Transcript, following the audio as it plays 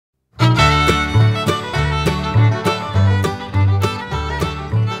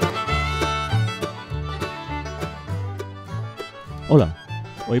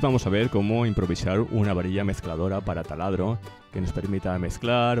Hoy vamos a ver cómo improvisar una varilla mezcladora para taladro que nos permita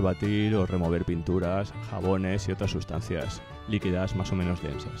mezclar, batir o remover pinturas, jabones y otras sustancias líquidas más o menos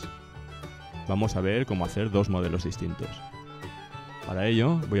densas. Vamos a ver cómo hacer dos modelos distintos. Para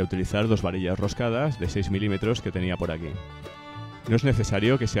ello voy a utilizar dos varillas roscadas de 6 milímetros que tenía por aquí. No es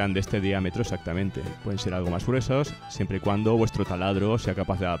necesario que sean de este diámetro exactamente, pueden ser algo más gruesos siempre y cuando vuestro taladro sea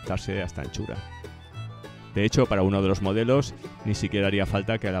capaz de adaptarse a esta anchura. De hecho, para uno de los modelos ni siquiera haría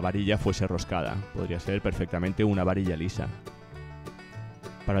falta que la varilla fuese roscada, podría ser perfectamente una varilla lisa.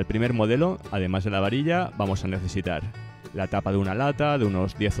 Para el primer modelo, además de la varilla, vamos a necesitar la tapa de una lata de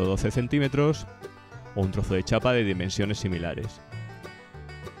unos 10 o 12 centímetros o un trozo de chapa de dimensiones similares.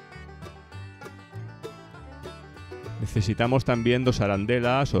 Necesitamos también dos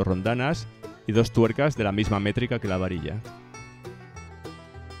arandelas o rondanas y dos tuercas de la misma métrica que la varilla.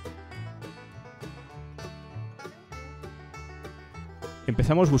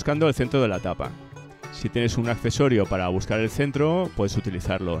 Empezamos buscando el centro de la tapa. Si tienes un accesorio para buscar el centro, puedes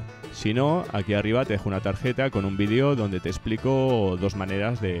utilizarlo. Si no, aquí arriba te dejo una tarjeta con un vídeo donde te explico dos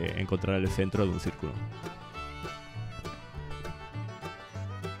maneras de encontrar el centro de un círculo.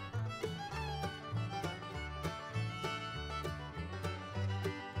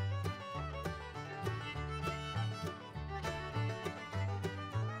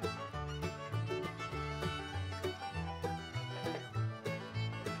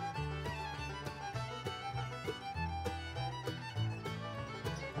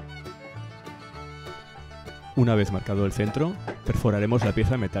 Una vez marcado el centro, perforaremos la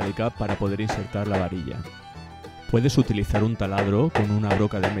pieza metálica para poder insertar la varilla. Puedes utilizar un taladro con una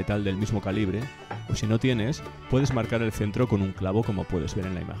broca de metal del mismo calibre, o si no tienes, puedes marcar el centro con un clavo como puedes ver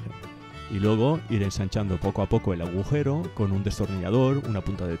en la imagen. Y luego ir ensanchando poco a poco el agujero con un destornillador, una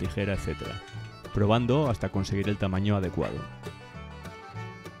punta de tijera, etc. Probando hasta conseguir el tamaño adecuado.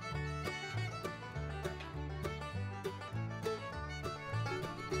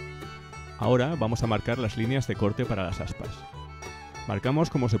 Ahora vamos a marcar las líneas de corte para las aspas.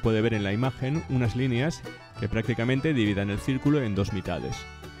 Marcamos, como se puede ver en la imagen, unas líneas que prácticamente dividan el círculo en dos mitades.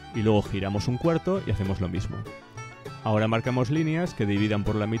 Y luego giramos un cuarto y hacemos lo mismo. Ahora marcamos líneas que dividan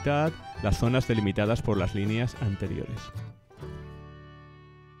por la mitad las zonas delimitadas por las líneas anteriores.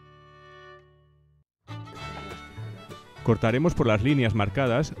 Cortaremos por las líneas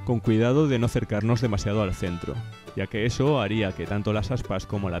marcadas con cuidado de no acercarnos demasiado al centro, ya que eso haría que tanto las aspas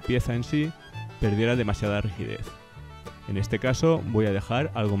como la pieza en sí perdiera demasiada rigidez. En este caso voy a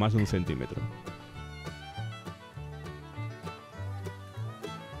dejar algo más de 1 centímetro.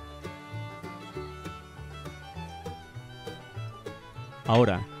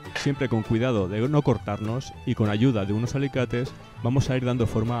 Ahora, siempre con cuidado de no cortarnos y con ayuda de unos alicates, vamos a ir dando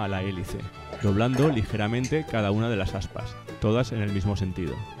forma a la hélice, doblando ligeramente cada una de las aspas, todas en el mismo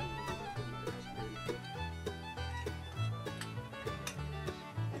sentido.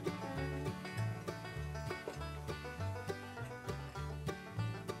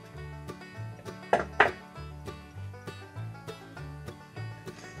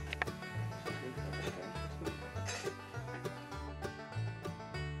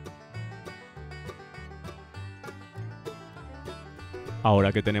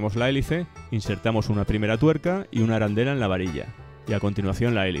 Ahora que tenemos la hélice, insertamos una primera tuerca y una arandela en la varilla, y a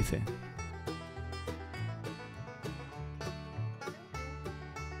continuación la hélice.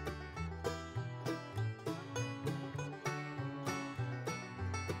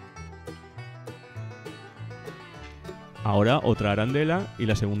 Ahora otra arandela y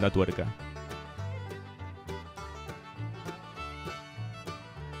la segunda tuerca.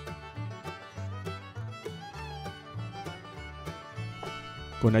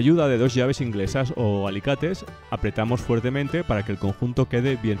 Con ayuda de dos llaves inglesas o alicates, apretamos fuertemente para que el conjunto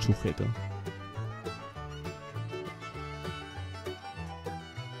quede bien sujeto.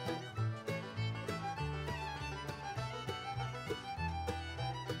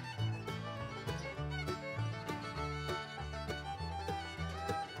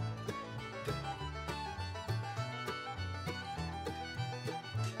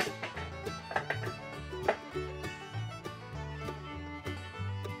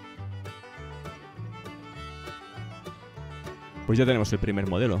 Pues ya tenemos el primer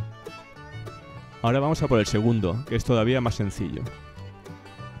modelo. Ahora vamos a por el segundo, que es todavía más sencillo.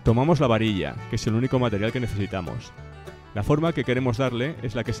 Tomamos la varilla, que es el único material que necesitamos. La forma que queremos darle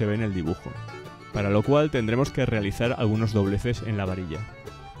es la que se ve en el dibujo, para lo cual tendremos que realizar algunos dobleces en la varilla.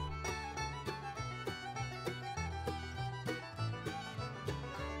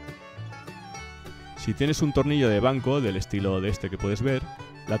 Si tienes un tornillo de banco del estilo de este que puedes ver,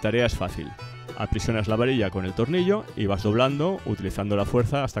 la tarea es fácil. Aprisionas la varilla con el tornillo y vas doblando utilizando la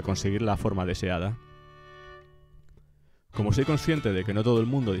fuerza hasta conseguir la forma deseada. Como soy consciente de que no todo el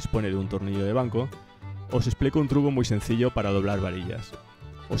mundo dispone de un tornillo de banco, os explico un truco muy sencillo para doblar varillas.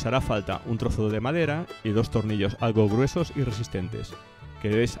 Os hará falta un trozo de madera y dos tornillos algo gruesos y resistentes, que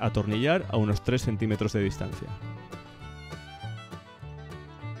debéis atornillar a unos 3 centímetros de distancia.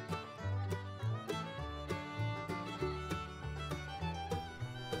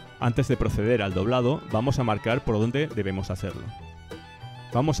 Antes de proceder al doblado, vamos a marcar por dónde debemos hacerlo.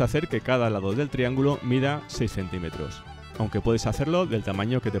 Vamos a hacer que cada lado del triángulo mida 6 centímetros, aunque puedes hacerlo del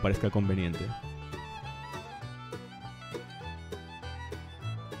tamaño que te parezca conveniente.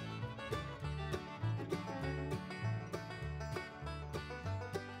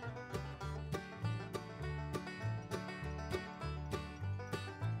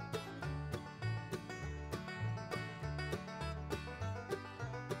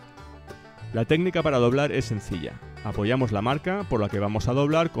 La técnica para doblar es sencilla. Apoyamos la marca por la que vamos a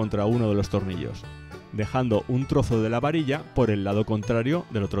doblar contra uno de los tornillos, dejando un trozo de la varilla por el lado contrario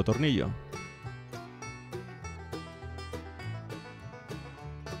del otro tornillo.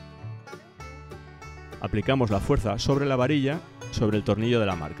 Aplicamos la fuerza sobre la varilla sobre el tornillo de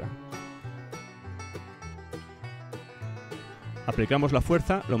la marca. Aplicamos la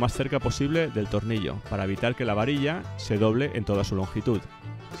fuerza lo más cerca posible del tornillo para evitar que la varilla se doble en toda su longitud,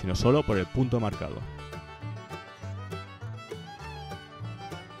 sino solo por el punto marcado.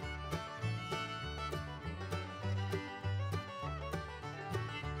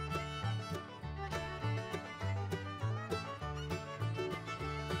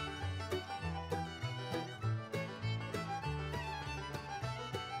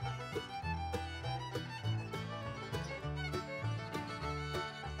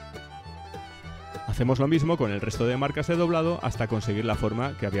 Hacemos lo mismo con el resto de marcas de doblado hasta conseguir la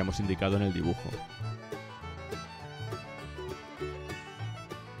forma que habíamos indicado en el dibujo.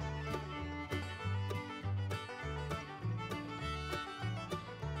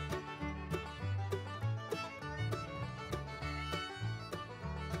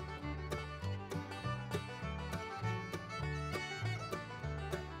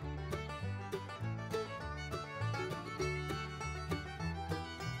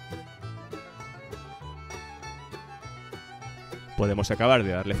 Podemos acabar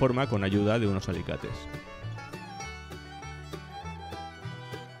de darle forma con ayuda de unos alicates.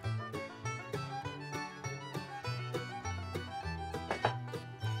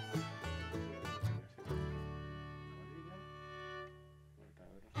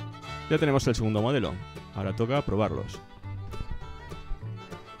 Ya tenemos el segundo modelo, ahora toca probarlos.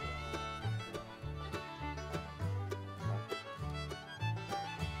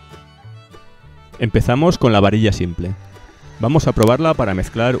 Empezamos con la varilla simple. Vamos a probarla para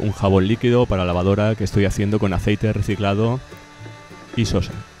mezclar un jabón líquido para lavadora que estoy haciendo con aceite reciclado y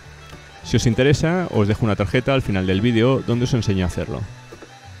sosa. Si os interesa, os dejo una tarjeta al final del vídeo donde os enseño a hacerlo.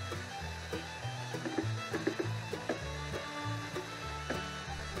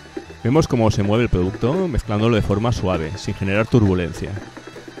 Vemos cómo se mueve el producto mezclándolo de forma suave, sin generar turbulencia.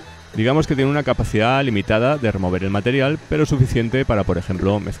 Digamos que tiene una capacidad limitada de remover el material, pero suficiente para, por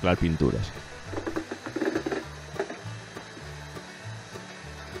ejemplo, mezclar pinturas.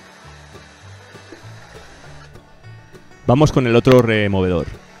 Vamos con el otro removedor.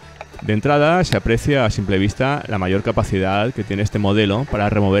 De entrada se aprecia a simple vista la mayor capacidad que tiene este modelo para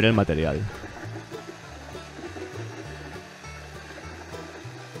remover el material.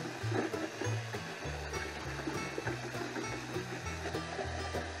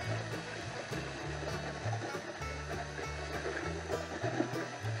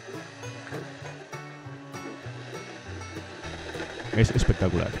 Es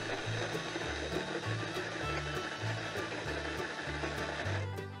espectacular.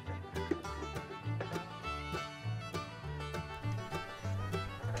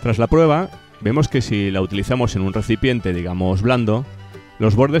 Tras la prueba, vemos que si la utilizamos en un recipiente, digamos blando,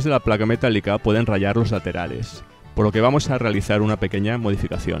 los bordes de la placa metálica pueden rayar los laterales, por lo que vamos a realizar una pequeña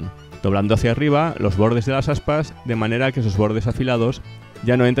modificación, doblando hacia arriba los bordes de las aspas de manera que esos bordes afilados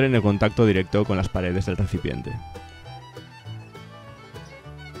ya no entren en contacto directo con las paredes del recipiente.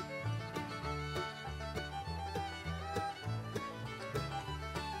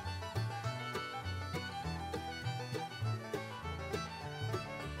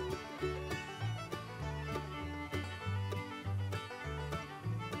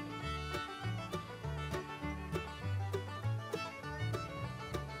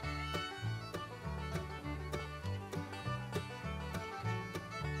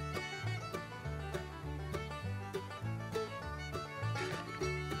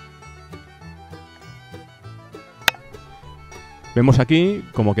 Vemos aquí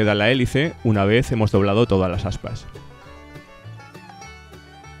cómo queda la hélice una vez hemos doblado todas las aspas.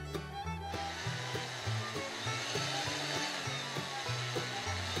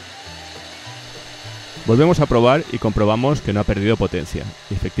 Volvemos a probar y comprobamos que no ha perdido potencia.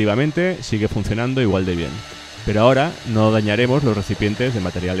 Y efectivamente sigue funcionando igual de bien. Pero ahora no dañaremos los recipientes de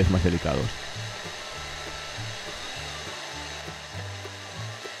materiales más delicados.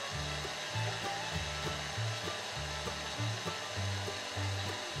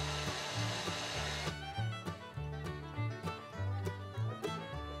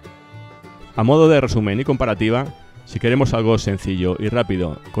 A modo de resumen y comparativa, si queremos algo sencillo y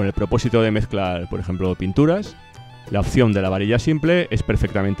rápido con el propósito de mezclar, por ejemplo, pinturas, la opción de la varilla simple es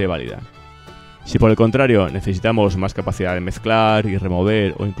perfectamente válida. Si por el contrario necesitamos más capacidad de mezclar y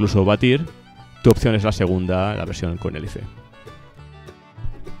remover o incluso batir, tu opción es la segunda, la versión con hélice.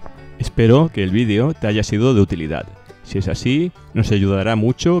 Espero que el vídeo te haya sido de utilidad. Si es así, nos ayudará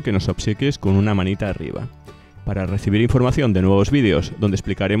mucho que nos obsequies con una manita arriba. Para recibir información de nuevos vídeos donde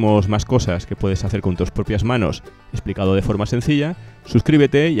explicaremos más cosas que puedes hacer con tus propias manos, explicado de forma sencilla,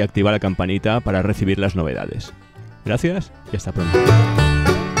 suscríbete y activa la campanita para recibir las novedades. Gracias y hasta pronto.